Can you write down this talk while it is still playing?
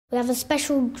We have a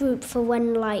special group for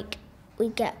when, like, we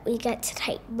get to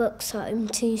take books home,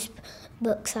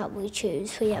 books that we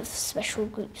choose. We have special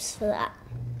groups for that.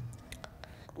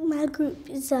 My group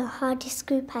is the hardest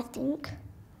group, I think.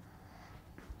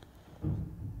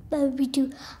 But we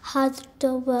do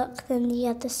harder work than the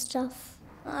other stuff.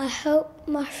 I help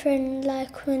my friend,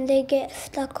 like, when they get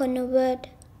stuck on a word.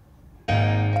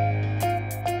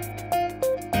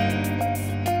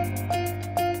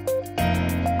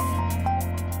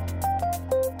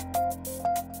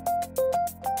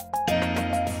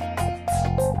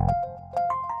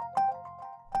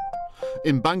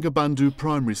 In Bangabandhu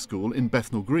Primary School in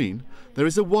Bethnal Green, there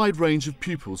is a wide range of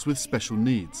pupils with special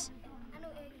needs.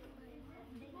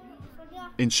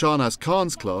 In Shahnaz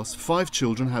Khan's class, 5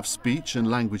 children have speech and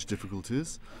language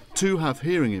difficulties, 2 have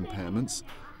hearing impairments,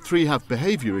 3 have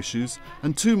behaviour issues,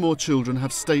 and 2 more children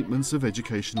have statements of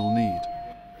educational need.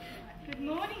 Good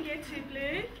morning, Year 2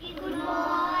 Blue. Good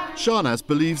morning. Shahnaz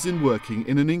believes in working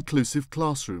in an inclusive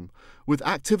classroom with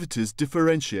activities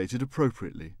differentiated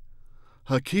appropriately.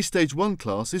 Her Key Stage 1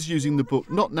 class is using the book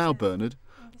Not Now Bernard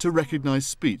to recognise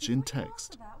speech in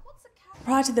text.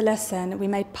 Prior to the lesson, we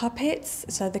made puppets,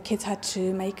 so the kids had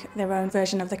to make their own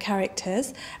version of the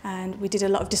characters, and we did a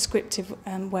lot of descriptive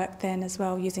work then as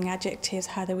well, using adjectives,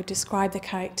 how they would describe the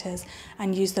characters,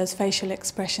 and use those facial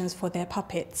expressions for their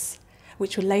puppets,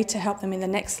 which would later help them in the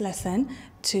next lesson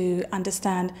to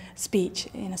understand speech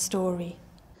in a story.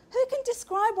 Who can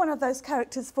describe one of those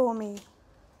characters for me?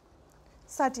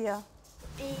 Sadia.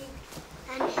 Big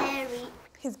and hairy.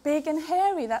 He's big and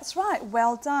hairy, that's right,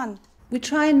 well done. We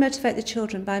try and motivate the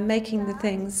children by making the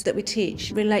things that we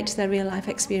teach relate to their real life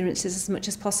experiences as much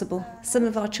as possible. Some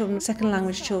of our children, second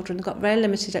language children, got very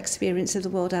limited experience of the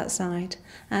world outside,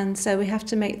 and so we have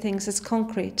to make things as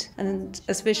concrete and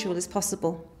as visual as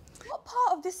possible. What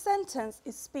part of this sentence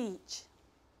is speech?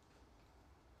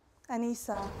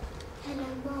 Anissa. Hello,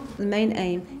 Mum. The main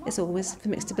aim is always for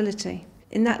mixed ability.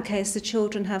 In that case, the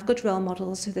children have good role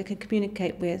models who they can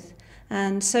communicate with,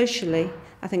 and socially,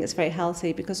 I think it's very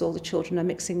healthy because all the children are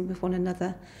mixing with one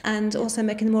another, and also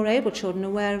making the more able children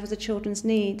aware of the children's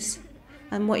needs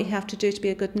and what you have to do to be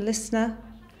a good listener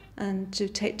and to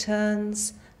take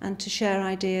turns and to share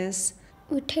ideas.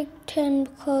 We take turns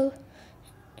because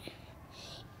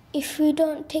if we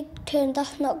don't take turns,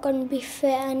 that's not going to be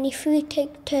fair, and if we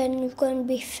take turns, it's going to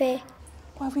be fair.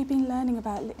 What have we been learning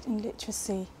about in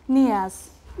literacy? Niaz.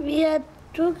 We are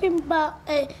talking about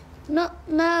Not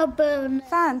Now Bernard.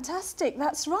 Fantastic,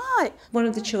 that's right. One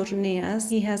of the children,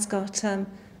 Niaz, he has got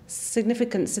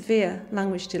significant severe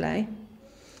language delay.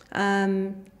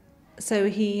 So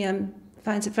he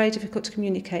finds it very difficult to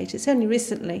communicate. It's only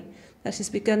recently that he's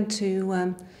begun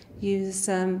to use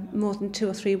more than 2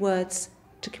 or 3 words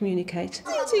to communicate.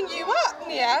 Eating you up,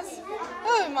 Niaz.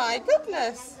 Oh my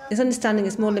goodness. His understanding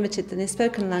is more limited than his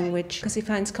spoken language because he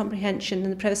finds comprehension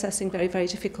and the processing very, very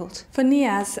difficult. For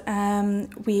Niaz,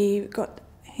 we got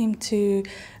him to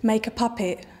make a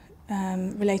puppet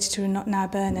related to Not Now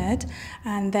Bernard,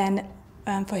 and then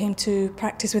for him to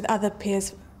practice with other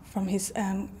peers from his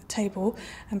table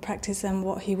and practice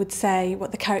what he would say,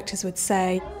 what the characters would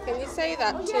say. Can you say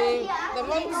that to the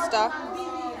monster?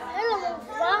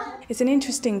 It's an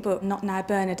interesting book, Not Now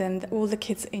Bernard, and all the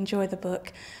kids enjoy the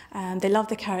book. They love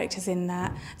the characters in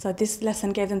that. So this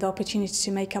lesson gave them the opportunity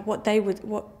to make up what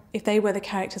if they were the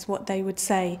characters, what they would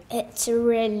say. It's a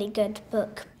really good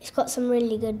book. It's got some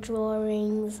really good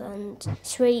drawings, and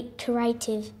it's really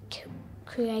creative,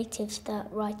 the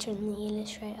writer and the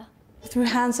illustrator. Through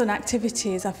hands-on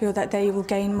activities, I feel that they will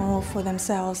gain more for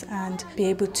themselves and be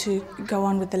able to go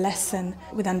on with the lesson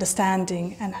with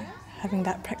understanding and having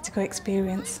that practical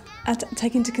experience. I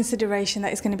take into consideration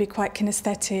that it's going to be quite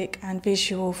kinesthetic and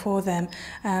visual for them,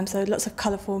 so lots of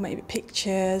colourful maybe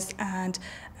pictures and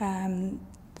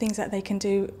things that they can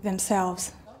do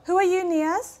themselves. Who are you,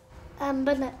 Niaz?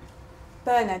 Bernard.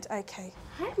 Bernard, okay.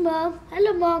 Hi, Mum.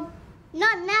 Hello, Mum.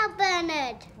 Not Now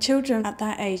Bernard. Children at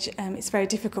that age, it's very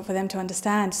difficult for them to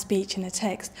understand speech in a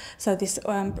text, so this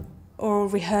oral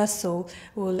rehearsal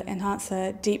will enhance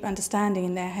a deep understanding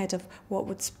in their head of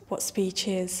what speech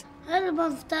is. Hello,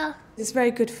 Monster. It's very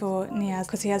good for Niaz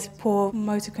because he has poor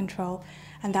motor control,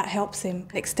 and that helps him.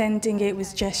 Extending it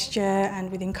with gesture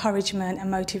and with encouragement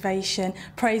and motivation,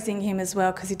 praising him as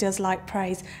well because he does like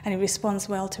praise and he responds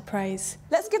well to praise.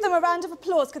 Let's give them a round of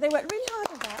applause because they worked really hard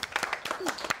on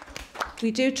that. We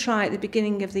do try at the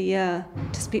beginning of the year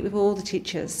to speak with all the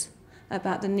teachers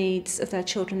about the needs of their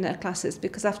children in their classes,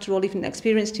 because after all, even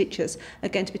experienced teachers are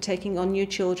going to be taking on new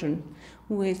children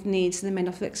with needs they may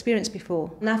not have experienced before.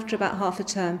 And after about half a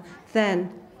term, then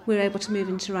we're able to move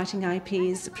into writing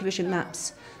IPs, provision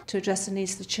maps, to address the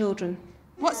needs of the children.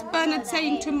 What's Bernard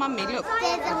saying to Mummy? Look.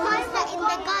 There's a monster in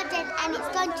the garden and it's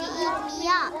going to eat me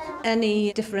up.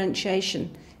 Any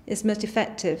differentiation is most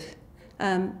effective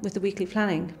with the weekly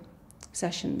planning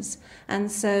sessions.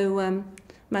 And so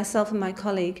myself and my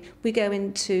colleague, we go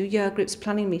into year groups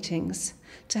planning meetings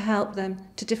to help them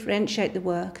to differentiate the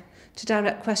work, to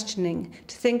direct questioning,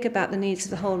 to think about the needs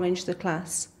of the whole range of the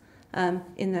class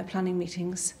in their planning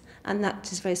meetings. And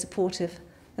that is very supportive,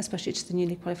 especially to the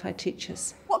newly qualified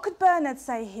teachers. What could Bernard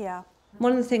say here?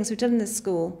 One of the things we've done in the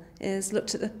school is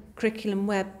looked at the curriculum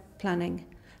web planning.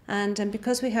 And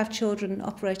because we have children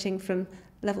operating from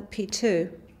level P2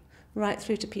 right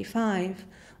through to P5,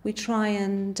 we try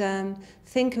and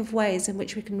think of ways in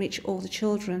which we can reach all the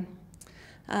children.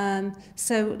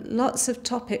 So lots of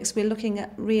topics, we're looking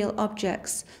at real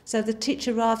objects. So the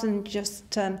teacher, rather than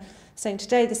just saying,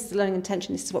 today this is the learning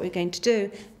intention, this is what we're going to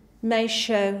do, may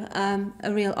show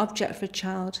a real object for a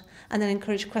child and then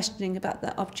encourage questioning about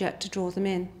that object to draw them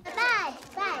in.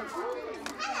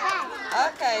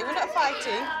 Okay, we're not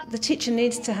fighting. The teacher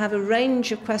needs to have a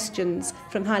range of questions,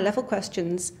 from high-level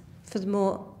questions for the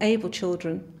more able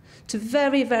children to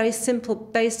very, very simple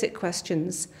basic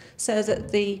questions, so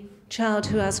that the child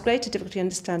who has greater difficulty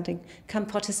understanding can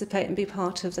participate and be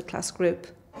part of the class group.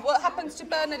 What happens to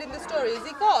Bernard in the story? Is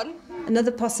he gone?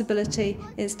 Another possibility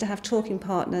is to have talking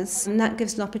partners, and that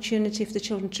gives an opportunity for the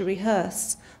children to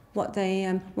rehearse what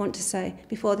they want to say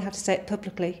before they have to say it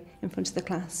publicly in front of the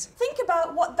class. Think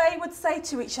about what they would say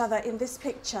to each other in this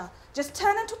picture. Just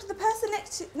turn and talk to the person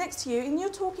next to you in your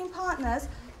talking partners.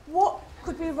 What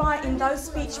could we write in those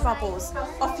speech bubbles?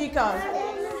 Off you go.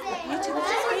 You two want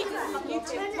to speak? You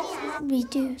two. We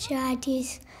do share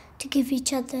ideas to give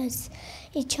each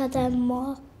other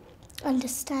more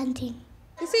understanding.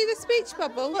 You see the speech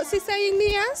bubble? What's he saying,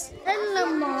 Niaz?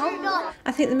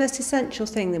 I think the most essential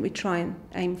thing that we try and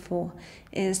aim for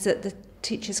is that the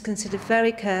teachers consider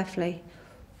very carefully,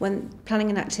 when planning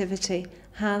an activity,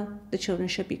 how the children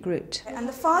should be grouped. And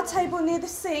the far table near the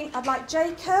sink, I'd like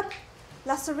Jacob,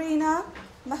 Lasarina,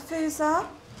 Mafusa,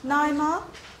 Naima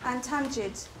and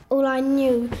Tamjid. All I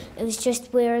knew, it was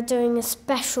just we were doing a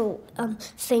special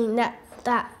thing,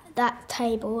 that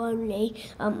table only,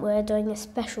 we're doing a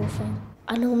special thing.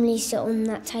 I normally sit on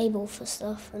that table for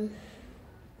stuff, and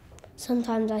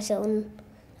sometimes I sit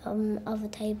on other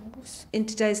tables. In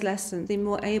today's lesson, the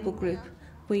more able group,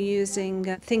 we're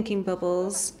using thinking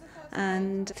bubbles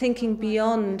and thinking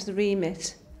beyond the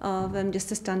remit of just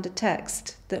the standard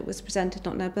text that was presented,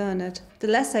 Not Now Bernard. The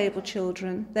less able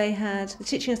children, they had the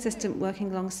teaching assistant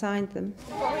working alongside them.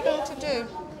 What are we going to do?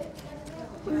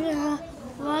 We are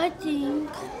writing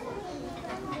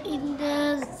in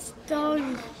the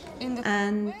stone.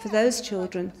 And for those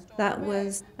children, that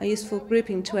was a useful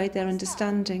grouping to aid their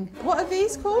understanding. What are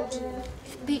these called?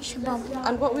 Speech bubble.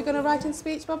 And what are we going to write in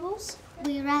speech bubbles?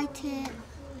 We write it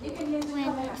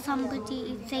when somebody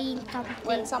is saying something.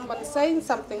 When someone's saying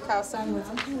something, Kelsey.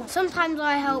 Sometimes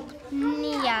I help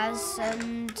Niaz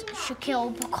and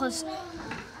Shaquille because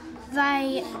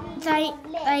they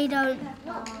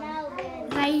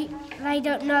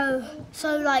don't know.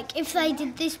 So like if they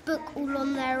did this book all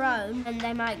on their own, then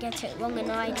they might get it wrong, and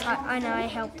I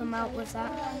help them out with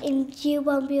that. In year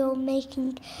one we were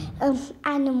making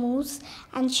animals,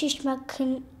 and Shishma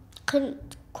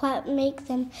couldn't quite make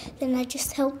them. Then I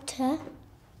just helped her,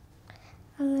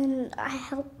 and then I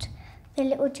helped the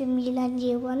little Jamila in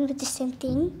year one with the same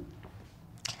thing.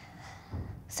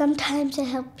 Sometimes I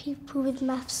help people with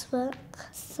maths work.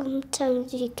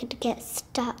 Sometimes you could get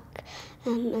stuck,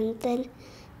 and then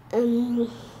you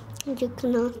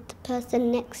can ask the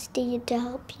person next to you to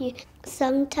help you.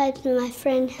 Sometimes my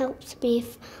friend helps me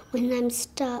when I'm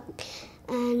stuck,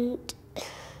 and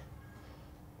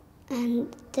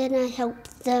then I help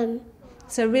them.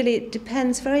 So really it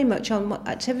depends very much on what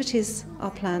activities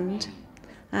are planned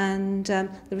and the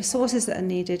resources that are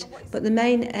needed, but the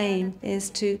main aim is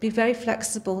to be very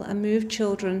flexible and move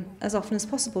children as often as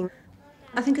possible.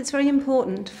 I think it's very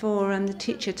important for the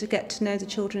teacher to get to know the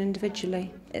children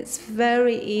individually. It's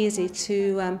very easy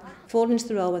to fall into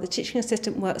the role where the teaching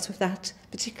assistant works with that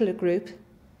particular group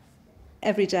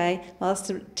every day, whilst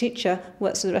the teacher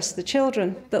works with the rest of the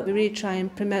children. But we really try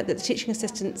and promote that the teaching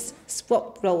assistants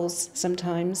swap roles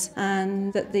sometimes,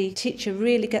 and that the teacher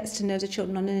really gets to know the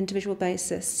children on an individual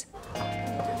basis.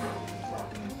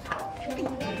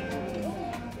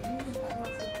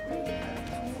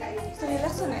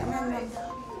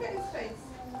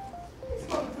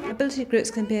 Ability groups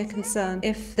can be a concern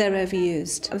if they're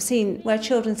overused. I've seen where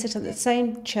children sit on the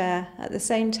same chair at the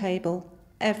same table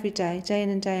every day, day in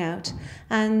and day out,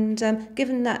 and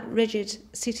given that rigid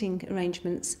seating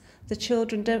arrangements, the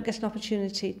children don't get an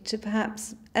opportunity to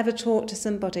perhaps ever talk to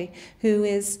somebody who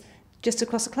is just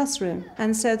across a classroom.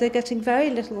 And so they're getting very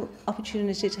little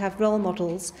opportunity to have role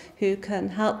models who can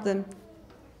help them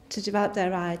to develop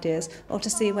their ideas or to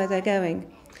see where they're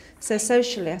going. So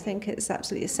socially, I think it's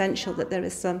absolutely essential that there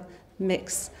is some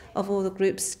mix of all the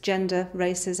groups, gender,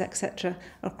 races, etc.,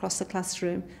 across the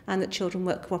classroom, and that children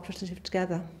work cooperatively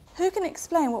together. Who can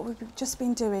explain what we've just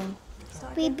been doing?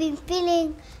 We've been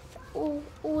filling all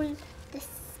the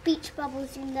speech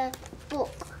bubbles in the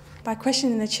book. By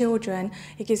questioning the children,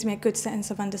 it gives me a good sense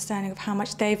of understanding of how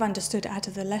much they've understood out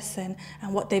of the lesson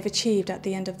and what they've achieved at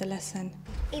the end of the lesson.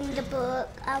 In the book,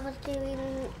 I was doing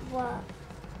what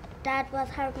Dad was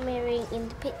mirroring in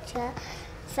the picture.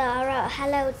 So I wrote,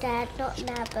 "Hello, Dad, not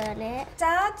now, Bernard."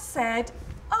 Dad said,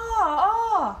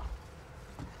 "Ah."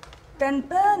 Then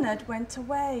Bernard went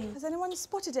away. Has anyone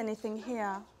spotted anything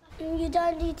here? You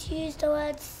don't need to use the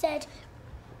word said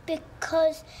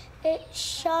because it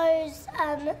shows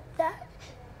that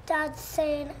Dad's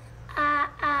saying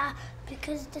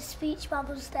because the speech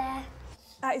bubble's there.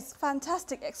 That is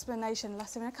fantastic explanation,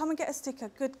 Lassimina. Come and get a sticker.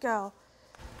 Good girl.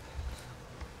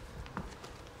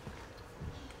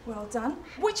 Well done.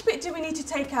 Which bit do we need to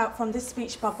take out from this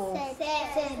speech bubble?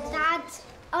 Dad.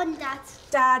 On Dad.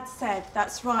 Dad said,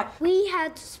 that's right. We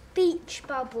had speech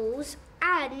bubbles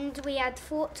and we had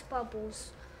thought bubbles.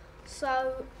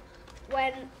 So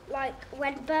when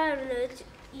Bernard,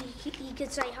 he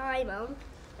could say hi, Mum,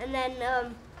 and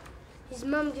then his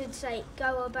mum could say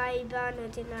go obey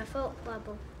Bernard in her thought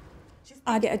bubble.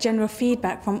 I get a general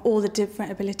feedback from all the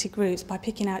different ability groups by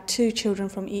picking out 2 children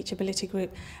from each ability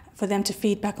group for them to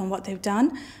feedback on what they've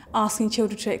done, asking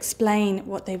children to explain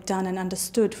what they've done and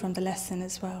understood from the lesson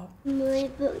as well. In my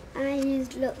book, I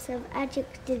used lots of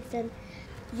adjectives and...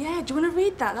 Yeah, do you want to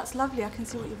read that? That's lovely. I can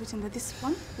see what you've written there. This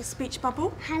one, this speech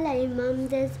bubble. Hello, Mum,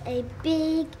 there's a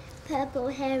big purple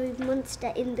hairy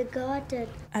monster in the garden.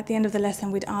 At the end of the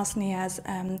lesson, we'd ask Niaz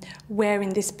where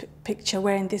in this picture,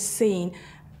 where in this scene,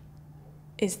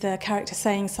 is the character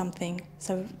saying something.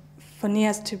 So for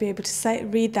Niaz to be able to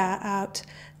read that out,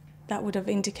 that would have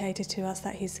indicated to us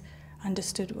that he's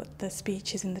understood what the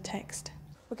speech is in the text.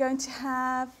 We're going to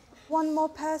have one more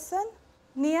person.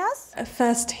 Niaz? At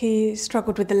first he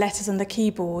struggled with the letters on the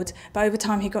keyboard, but over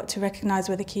time he got to recognise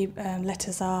where the key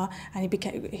letters are, and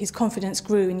his confidence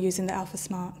grew in using the Alpha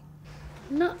Smart.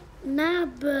 Not now,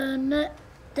 Bernard,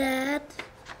 Dad.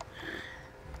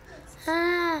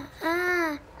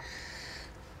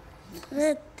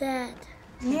 Dad.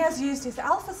 Niaz used his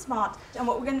Alpha Smart, and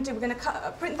what we're going to do, we're going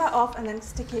to print that off and then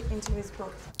stick it into his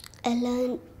book. I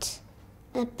learnt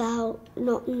about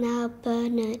Not Now,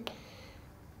 Bernard,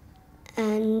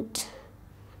 and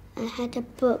I had a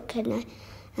book and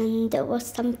there was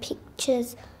some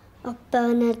pictures of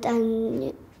Bernard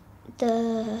and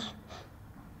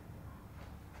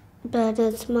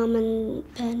Bernard's mum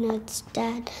and Bernard's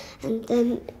dad, and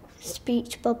then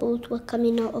speech bubbles were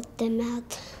coming out of their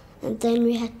mouth. And then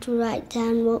we had to write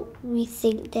down what we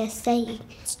think they're saying.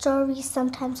 Stories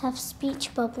sometimes have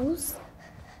speech bubbles,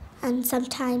 and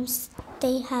sometimes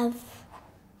they have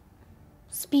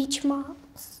speech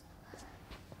marks.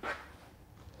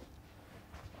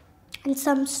 And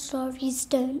some stories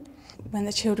don't. When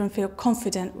the children feel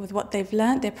confident with what they've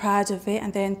learnt, they're proud of it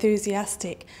and they're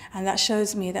enthusiastic, and that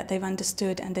shows me that they've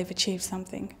understood and they've achieved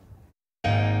something.